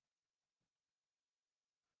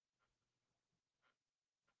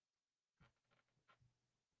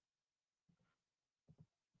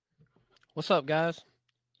What's up, guys?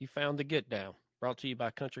 You found the Get Down, brought to you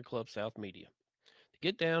by Country Club South Media. The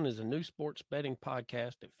Get Down is a new sports betting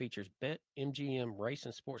podcast that features Bet MGM race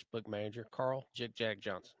and sportsbook manager Carl Jick Jack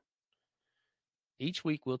Johnson. Each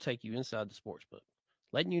week, we'll take you inside the sportsbook,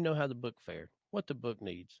 letting you know how the book fared, what the book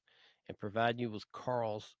needs, and provide you with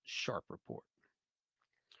Carl's sharp report.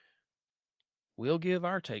 We'll give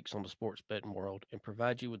our takes on the sports betting world and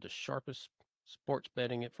provide you with the sharpest sports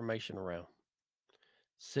betting information around.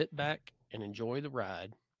 Sit back and enjoy the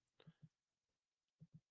ride